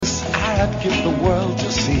I'd give the world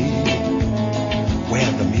to see,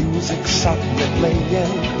 where the music's softly playing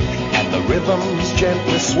and the rhythm's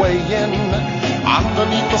gently swaying.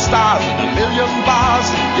 Underneath the stars in a million bars,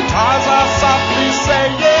 guitars are softly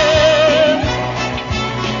saying,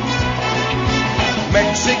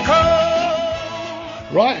 Mexico.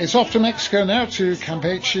 Right, it's off to Mexico now, to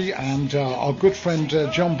Campeche, and our good friend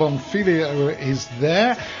John Bonfiglio is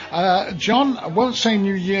there. John, I won't say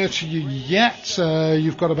New Year to you yet.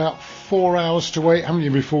 You've got about 4 hours to wait, haven't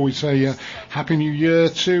you, before we say Happy New Year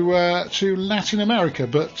to Latin America.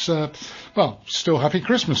 But, well, still Happy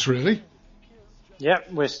Christmas, really. Yeah,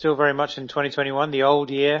 we're still very much in 2021, the old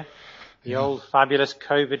year. The old fabulous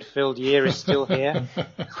COVID-filled year is still here.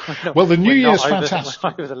 Well, the New Year's fantastic.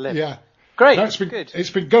 Over the lip. Yeah. Great. No, good. It's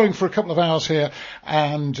been going for a couple of hours here,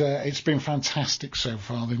 and it's been fantastic so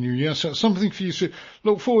far, the New Year. So it's something for you to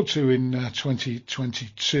look forward to in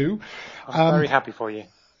 2022. I'm very happy for you.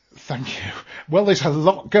 Thank you. Well, there's a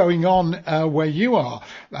lot going on where you are,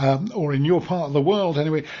 or in your part of the world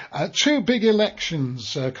anyway. Two big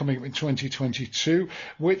elections coming up in 2022,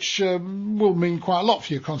 which will mean quite a lot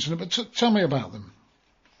for your continent. But tell me about them.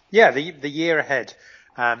 Yeah, the year ahead.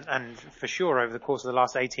 And for sure, over the course of the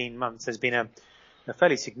last 18 months, there's been a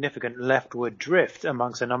fairly significant leftward drift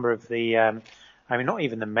amongst a number of the, not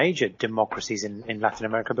even the major democracies in Latin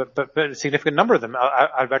America, but a significant number of them.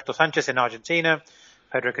 Alberto Sanchez in Argentina,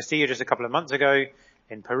 Pedro Castillo just a couple of months ago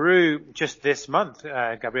in Peru, just this month,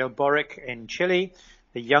 Gabriel Boric in Chile,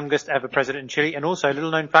 the youngest ever president in Chile, and also, a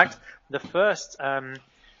little known fact, the first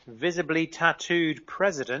visibly tattooed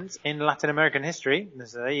president in Latin American history.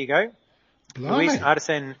 So there you go. Blimey. Luis Arce,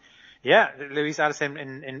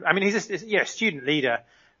 he's a student leader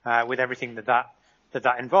with everything that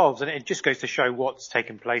involves, and it just goes to show what's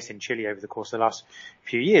taken place in Chile over the course of the last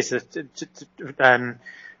few years. To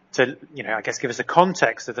I guess give us a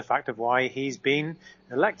context of the fact of why he's been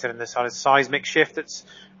elected and the sort of seismic shift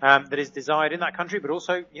that is desired in that country, but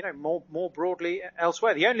also more broadly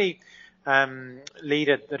elsewhere. The only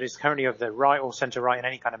leader that is currently of the right or centre-right in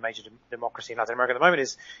any kind of major democracy in Latin America at the moment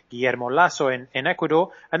is Guillermo Lasso in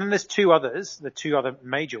Ecuador. And then there's two others. The two other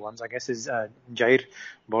major ones, I guess, is Jair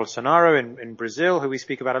Bolsonaro in Brazil, who we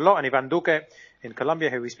speak about a lot, and Ivan Duque in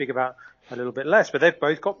Colombia, who we speak about a little bit less. But they've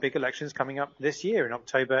both got big elections coming up this year, in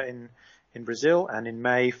October in Brazil and in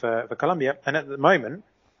May for Colombia. And at the moment,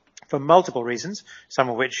 for multiple reasons, some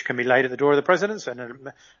of which can be laid at the door of the presidents,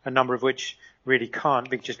 and a number of which really can't,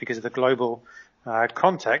 just because of the global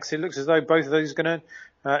context. It looks as though both of those are going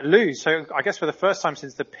to lose. So I guess for the first time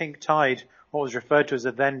since the pink tide, what was referred to as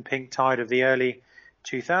the then pink tide of the early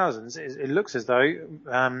 2000s, it looks as though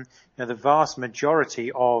the vast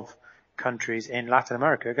majority of countries in Latin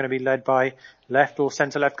America are going to be led by left or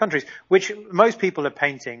centre-left countries, which most people are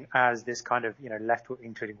painting as this kind of, left,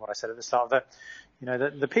 including what I said at the start of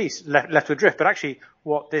the piece, leftward drift. But actually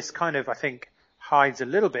what this kind of, I think, hides a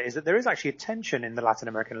little bit is that there is actually a tension in the Latin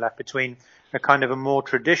American left between a kind of a more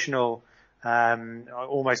traditional,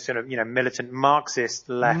 almost sort of, militant Marxist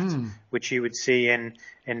left, which you would see in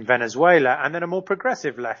Venezuela, and then a more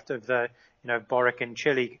progressive left of the, Boric in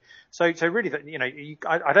Chile. So really,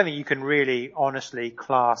 I don't think you can really honestly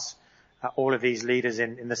class all of these leaders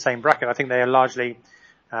in the same bracket. I think they are largely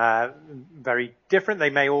very different. They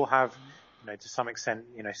may all have, to some extent,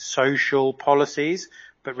 social policies,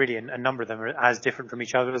 but really a number of them are as different from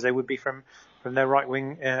each other as they would be from their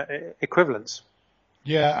right-wing equivalents.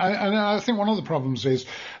 Yeah, and I think one of the problems is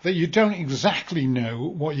that you don't exactly know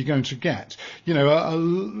what you're going to get.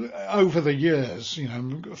 Over the years,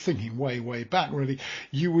 thinking way back, really,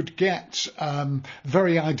 you would get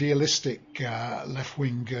very idealistic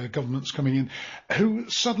left-wing governments coming in who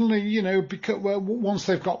suddenly, because once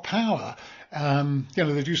they've got power,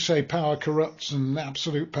 they do say power corrupts and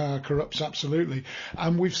absolute power corrupts absolutely.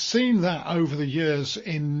 And we've seen that over the years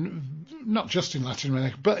not just in Latin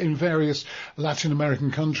America, but in various Latin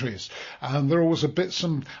American countries. There always I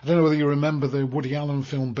don't know whether you remember the Woody Allen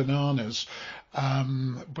film Bananas,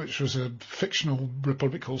 which was a fictional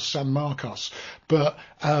republic called San Marcos. But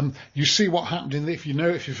you see what happened if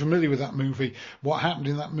you're familiar with that movie, what happened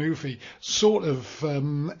in that movie sort of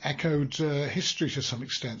echoed history to some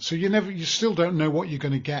extent. So you still don't know what you're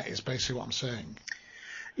going to get, is basically what I'm saying.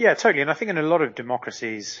 Yeah, totally. And I think in a lot of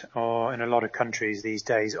democracies or in a lot of countries these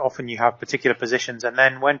days, often you have particular positions, and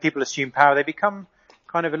then when people assume power, they become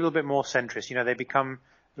kind of a little bit more centrist. They become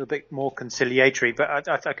a little bit more conciliatory. But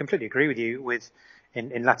I completely agree with you.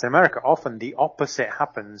 In Latin America, often the opposite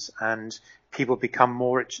happens, and people become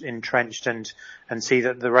more entrenched and see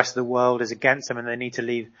that the rest of the world is against them, and they need to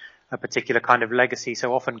leave a particular kind of legacy.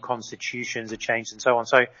 So often constitutions are changed and so on.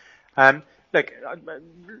 So look,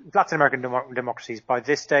 Latin American democracies by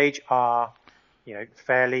this stage are,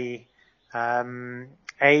 fairly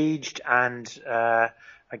aged and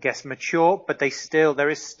I guess mature, but there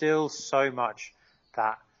is still so much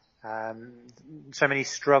that so many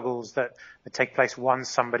struggles that take place once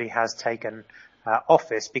somebody has taken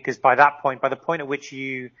office, because by the point at which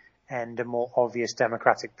you end a more obvious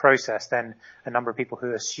democratic process, then a number of people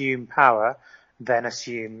who assume power then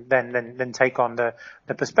take on the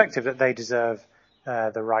perspective that they deserve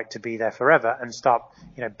the right to be there forever, and start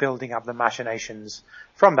building up the machinations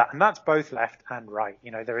from that. And that's both left and right.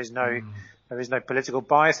 There is no political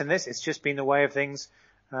bias in this. It's just been the way of things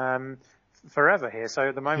forever here. So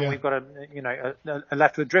at the moment we've got a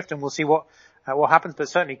leftward drift, and we'll see what happens. But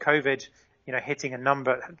certainly COVID, hitting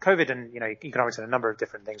COVID and economics and a number of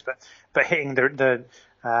different things, but hitting the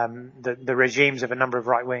regimes of a number of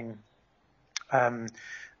right wing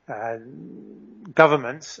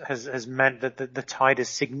governments has meant that the tide has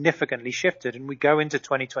significantly shifted, and we go into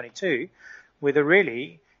 2022 with a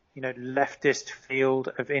really leftist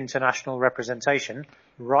field of international representation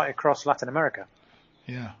right across Latin America.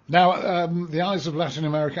 Yeah. Now, the eyes of Latin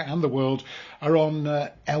America and the world are on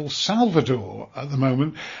El Salvador at the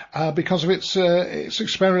moment because of its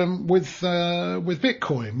experiment with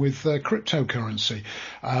Bitcoin, with cryptocurrency.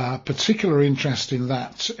 Particular interest in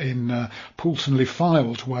that in Poultonley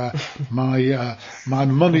Filed, where my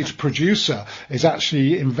moneyed producer is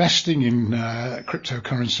actually investing in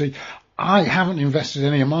cryptocurrency. I haven't invested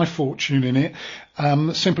any of my fortune in it,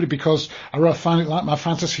 simply because I find it like my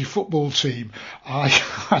fantasy football team. I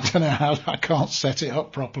don't know how I can't set it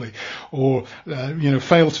up properly, or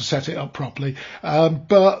fail to set it up properly.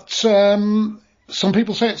 But some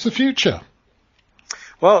people say it's the future.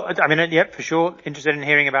 Well, I mean, yeah, for sure. Interested in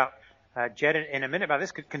hearing about Jed in a minute about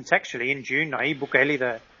this. Contextually, in June, Nayib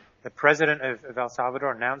Bukele, the president of El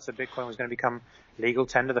Salvador, announced that Bitcoin was going to become legal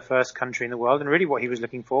tender, the first country in the world. And really what he was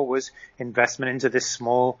looking for was investment into this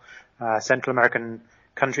small Central American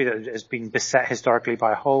country that has been beset historically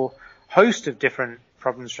by a whole host of different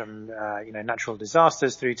problems, from natural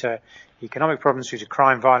disasters through to economic problems, through to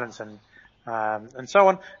crime, violence, and so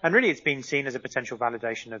on. And really it's been seen as a potential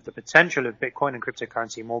validation of the potential of Bitcoin and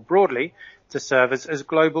cryptocurrency more broadly to serve as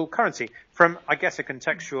global currency. From, I guess, a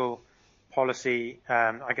contextual policy,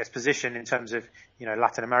 position in terms of,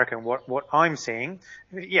 Latin America and what I'm seeing.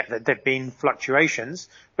 Yeah, there've been fluctuations,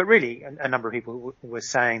 but really a number of people were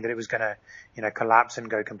saying that it was going to, collapse and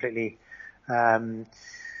go completely wrong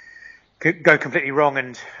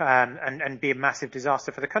and be a massive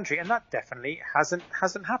disaster for the country. And that definitely hasn't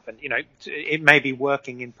happened. It may be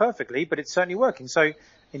working imperfectly, but it's certainly working. So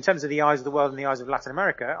in terms of the eyes of the world and the eyes of Latin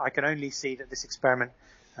America, I can only see that this experiment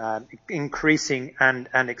increasing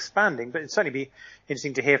and expanding. But it'd certainly be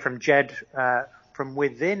interesting to hear from Jed from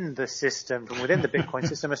within the system, from within the Bitcoin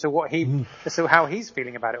system, as to how he's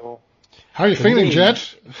feeling about it all. How are you feeling, Jed?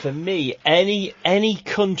 For me, any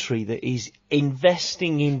country that is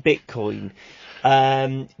investing in Bitcoin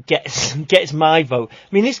gets my vote. I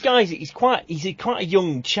mean, this guy's he's quite a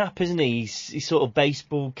young chap, isn't he? He's sort of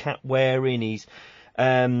baseball cap wearing. He's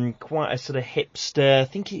quite a sort of hipster. I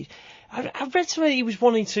think I've read somewhere he was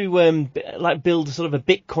wanting to build a sort of a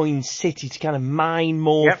Bitcoin city to kind of mine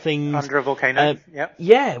more things under a volcano.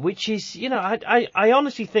 Yeah, which is, I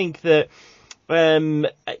honestly think that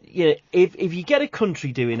if you get a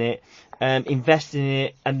country doing it, investing in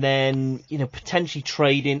it, and then potentially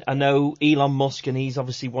trading. I know Elon Musk, and he's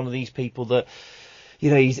obviously one of these people that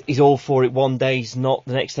he's all for it one day, he's not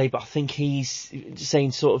the next day. But I think he's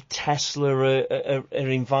saying sort of Tesla are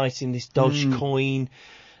inviting this Dogecoin.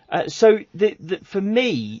 So for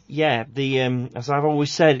me, as I've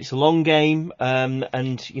always said, it's a long game, and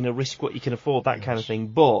risk what you can afford, that kind of thing.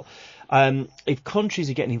 But if countries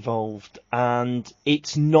are getting involved and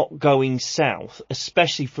it's not going south,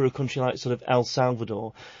 especially for a country like sort of El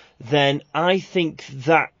Salvador, then I think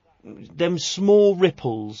that them small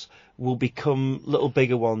ripples will become little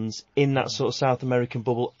bigger ones in that sort of South American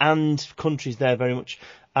bubble, and countries they're very much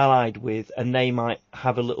allied with, and they might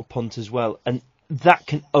have a little punt as well. And that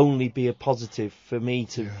can only be a positive for me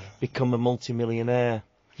to become a multimillionaire.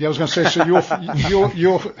 Yeah, I was going to say, so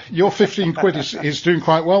your 15 quid is doing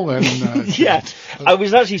quite well then. Yeah, I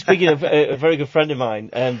was actually speaking of a very good friend of mine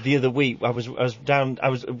the other week. I was down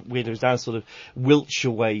sort of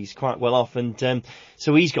Wiltshire ways, quite well off, and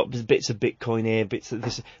so he's got bits of Bitcoin here, bits of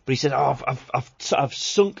this, but he said, I've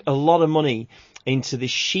sunk a lot of money into this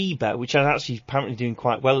Shiba, which is actually apparently doing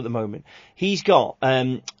quite well at the moment. He's got,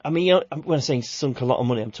 when I'm saying sunk a lot of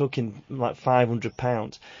money, I'm talking like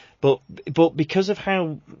 £500. But because of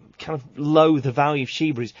how kind of low the value of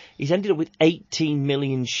Shiba is, he's ended up with 18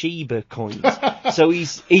 million Shiba coins. So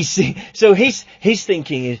his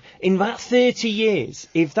thinking is, in about 30 years,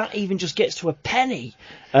 if that even just gets to a penny,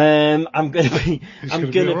 I'm gonna be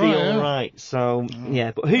all right. So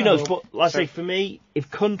yeah, but who knows? But like I say, for me,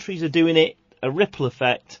 if countries are doing it, a ripple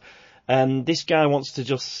effect. This guy wants to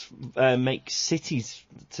just make cities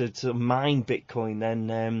to mine Bitcoin.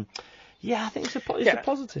 Then I think it's a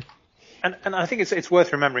positive. And I think it's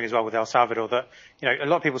worth remembering as well with El Salvador that, a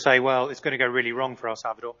lot of people say, well, it's going to go really wrong for El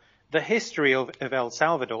Salvador. The history of El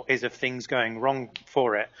Salvador is of things going wrong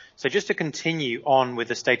for it. So just to continue on with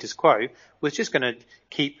the status quo was just going to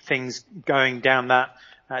keep things going down that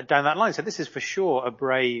line. So this is for sure a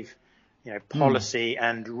brave, policy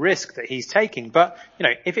and risk that he's taking. But,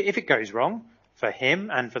 if it goes wrong for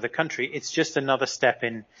him and for the country, it's just another step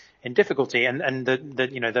in difficulty. And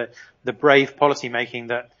the brave policy making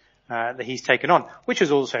that he's taken on, which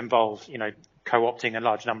has also involved, co-opting a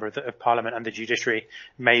large number of Parliament and the judiciary,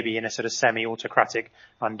 maybe in a sort of semi-autocratic,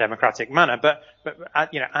 undemocratic manner. But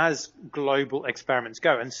as global experiments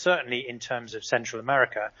go, and certainly in terms of Central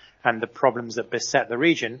America and the problems that beset the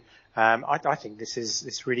region, I think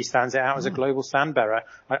this really stands out as a global stand-bearer.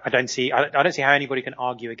 I don't see how anybody can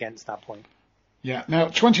argue against that point. Yeah. Now,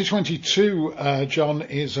 2022, John,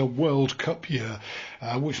 is a World Cup year,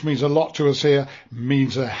 which means a lot to us here,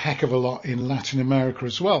 means a heck of a lot in Latin America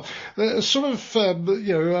as well. Sort of,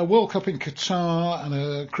 a World Cup in Qatar and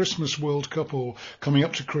a Christmas World Cup, or coming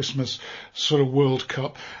up to Christmas sort of World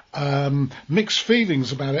Cup. Mixed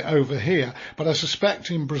feelings about it over here, but I suspect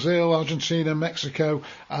in Brazil, Argentina, Mexico,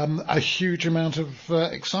 a huge amount of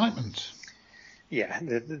excitement. Yeah,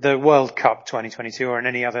 the World Cup 2022 or in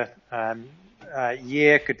any other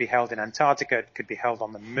year could be held in Antarctica, it could be held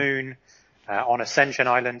on the moon, on Ascension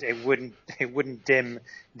Island. It wouldn't dim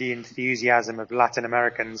the enthusiasm of Latin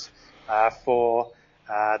Americans for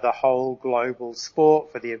the whole global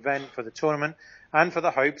sport, for the event, for the tournament, and for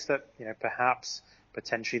the hopes that perhaps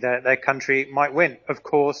potentially their country might win. Of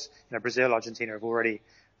course, Brazil, Argentina have already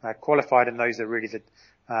qualified, and those are really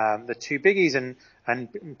the two biggies,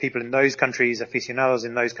 and people in those countries, aficionados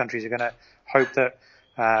in those countries, are going to hope that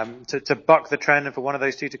to buck the trend and for one of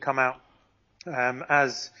those two to come out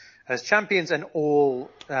as champions, and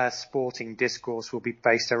all sporting discourse will be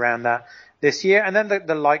based around that this year. And then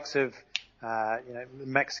the likes of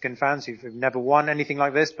Mexican fans who've never won anything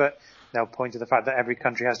like this, but they'll point to the fact that every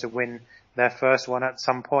country has to win their first one at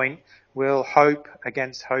some point, will hope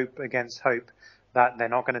against hope that they're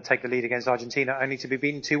not going to take the lead against Argentina, only to be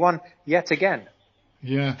beaten 2-1 yet again.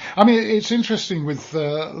 Yeah, I mean, it's interesting with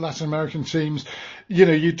Latin American teams.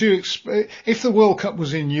 You do expect, if the World Cup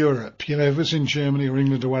was in Europe, if it was in Germany or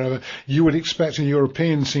England or wherever, you would expect a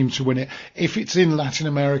European team to win it. If it's in Latin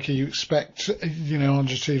America, you expect,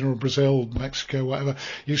 Argentina or Brazil, Mexico, whatever,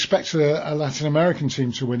 you expect a Latin American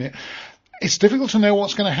team to win it. It's difficult to know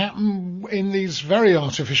what's going to happen in these very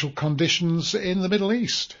artificial conditions in the Middle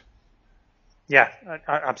East. Yeah,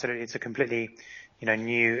 absolutely. It's a completely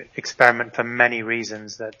new experiment for many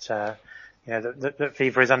reasons that that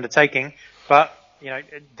FIFA is undertaking. But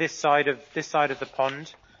this side of the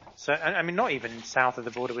pond, so I mean, not even south of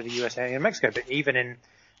the border with the USA and Mexico, but even in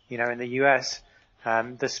in the US,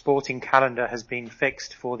 the sporting calendar has been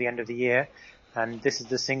fixed for the end of the year, and this is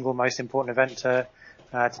the single most important event to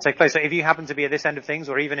take place. So if you happen to be at this end of things,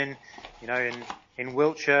 or even in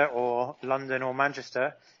Wiltshire or London or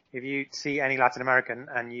Manchester, if you see any Latin American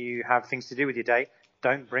and you have things to do with your day,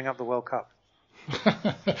 don't bring up the World Cup.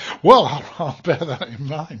 Well, I'll bear that in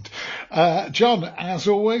mind. John, as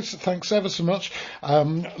always, thanks ever so much.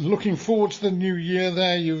 Looking forward to the new year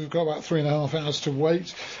there. You've got about 3.5 hours to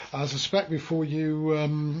wait. I suspect before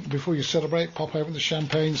you celebrate, pop over the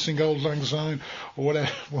champagne, sing Auld Lang Syne, or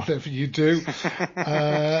whatever you do.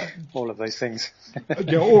 All of those things.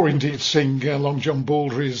 Or indeed sing Long John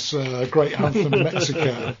Baldry's great anthem,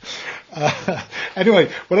 Mexico. Anyway,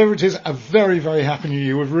 whatever it is, a very, very happy new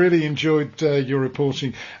year. We've really enjoyed your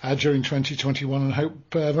reporting during 2021 and hope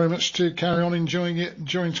very much to carry on enjoying it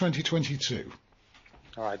during 2022.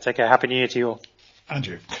 All right, take care. Happy New Year to you all. And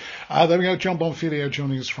you. There we go, John Bonfiglio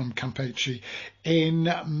joining us from Campeche in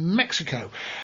Mexico.